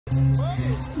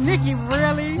Nikki,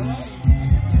 really?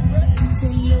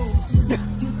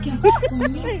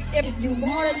 If you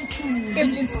want it, if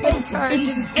you spit her, if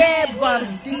you scared, but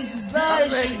if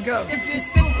you go. If you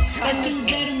spit and me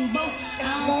getting both,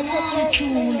 I don't want to.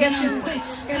 And I'm quick,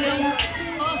 and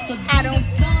I'm also I don't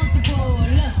comfortable.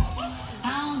 Look, I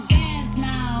don't dance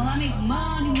now, I make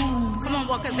money move. Come on,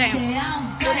 walk us down. I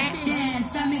don't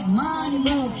dance, I make money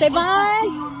move. Say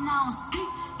bye.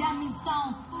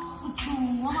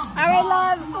 Alright,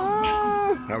 love.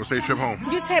 Have a safe trip home.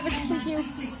 You have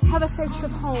a safe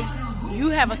trip home. You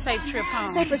have a safe trip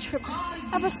home. Have a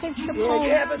safe trip home.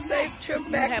 You have a safe trip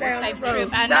back down the road.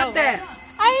 I Stop know. that.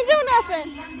 I ain't do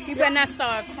nothing. You better not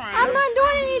start crying. I'm not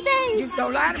doing anything. You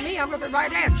don't lie to me. I'm looking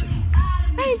right at you.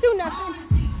 I ain't do nothing.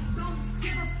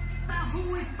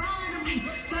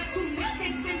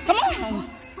 Come on.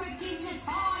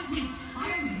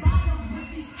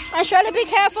 Aunt Shirley, be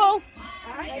careful.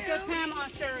 Take your time,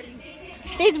 Aunt Shirley.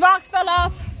 These rocks fell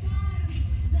off.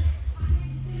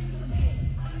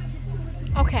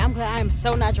 Okay, I'm glad. I am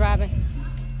so not driving.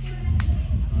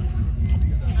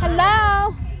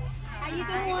 Hello. How you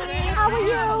doing? How are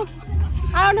you?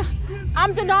 I don't know.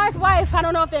 I'm Denard's wife. I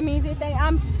don't know if that means anything.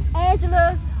 I'm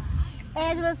Angela's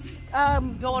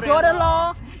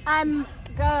daughter-in-law. I'm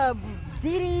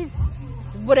DeeDee's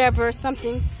whatever,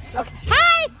 something. Okay.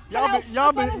 Hi!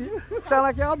 Y'all be sound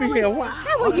like y'all be here. Wow.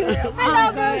 How are you?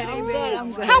 Hello, good.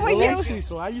 I'm good. How are you? I'm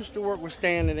Cecil. I used to work with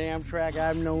Stan at Amtrak.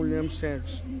 I've known them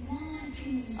since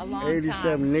A long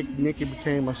 '87. Nikki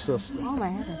became my sister. Oh my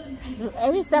goodness.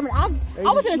 87. I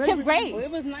was in the 10th grade. Well,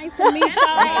 it was nice to meet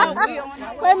y'all. We on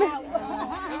our Wait a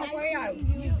minute. Way out.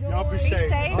 Y'all be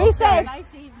safe. Be safe.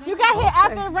 You got here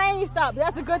after the rain stopped.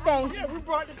 That's a good thing. Yeah, we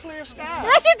brought the clear sky.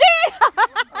 Yes, you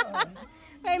did.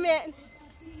 Wait a minute.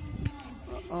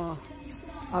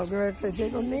 Our girl said, "They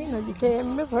gonna mean her. You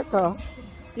can't miss her car."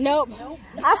 Nope.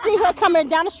 I see her coming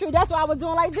down the street. That's why I was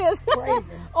doing like this. Crazy.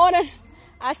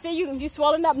 I see you. You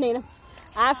swollen up, Nina.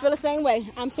 I feel the same way.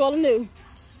 I'm swollen new.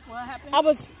 What happened? I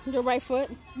was your right foot.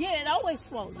 Yeah, it always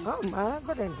swollen. Oh my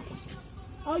goodness.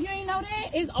 Oh, you ain't know that?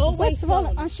 It's always What's swollen?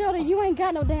 swollen. I'm sure that you ain't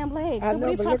got no damn legs. I So what know,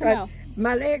 are you but look talking at about?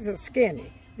 my legs are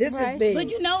skinny. This Right. is big. But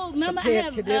you know, remember I compared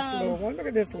have to this little one. Look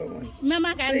at this little one. remember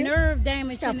I got See? nerve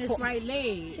damage got in this pork. right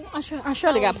leg. I'm sure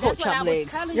they got pork That's what I chop was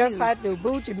legs. telling Yes, you. I do.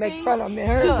 Boochie make fun of me.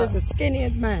 Hers is as skinny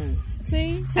as mine.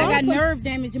 See? So I I'm got gonna nerve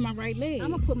damage in my right leg.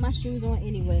 I'm gonna put my shoes on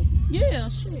anyway. Yeah,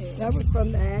 shit. That was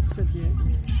from the accident.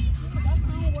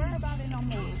 I don't worry about it no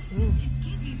more.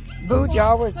 Boochie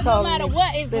always But no calling matter me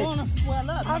what, it's thick. gonna swell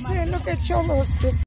up. I said, look at your little stick.